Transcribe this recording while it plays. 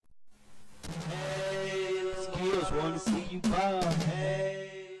Skills wanna see you ball. Hey,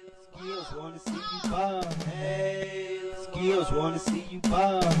 skills wanna see you ball. Hey, skills wanna see you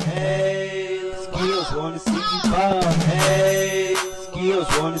ball. Hey, skills wanna see you ball. Hey, skills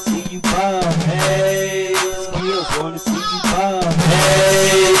wanna see you ball. Hey, skills wanna see you ball.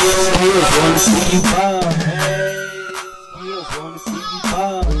 Hey, skills wanna see you ball. Hey, skills wanna see you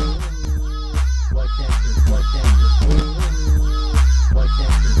ball. What that do? What that do? What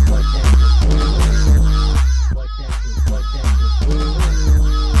that do? What that do? What that do? What that do? What that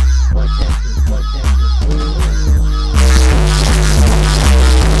do? What that do? What that do? What that do?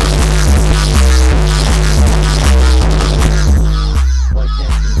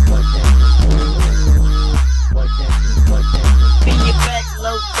 What that do? What that do? Bend your back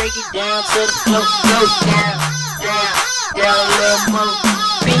low, take it down to the floor, go down, down, down a little more.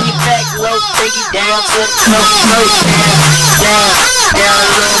 Bend your back low, take it down to the floor, go down, down, down a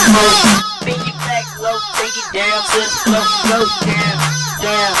little more. Bend your back low, take it down to the floor, go down,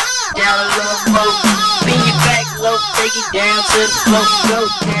 down, down a little more. Bend your back low, take it down to the floor, go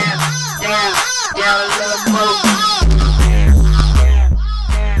down, down, down a little more.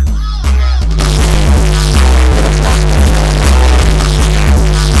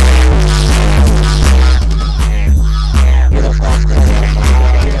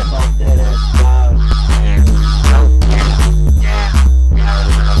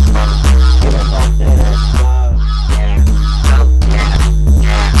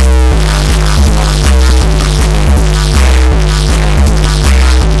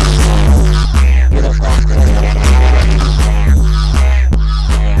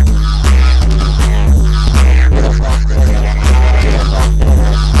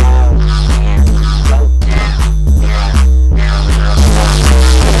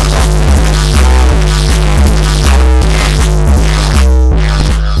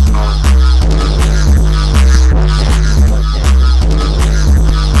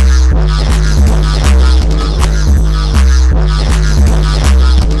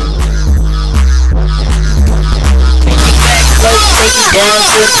 Down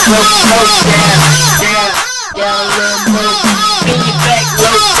to the floor, down, down, down a little more. Bend your back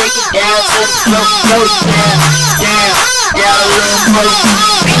low, take it down to the floor, down, down, down a little more.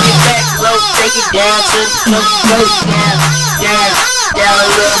 Bend your back low, take it down to the floor, down, down, down a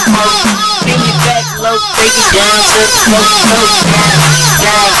little more. Bend your back low, take it down to the floor, down,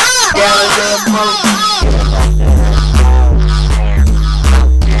 down, down a little more.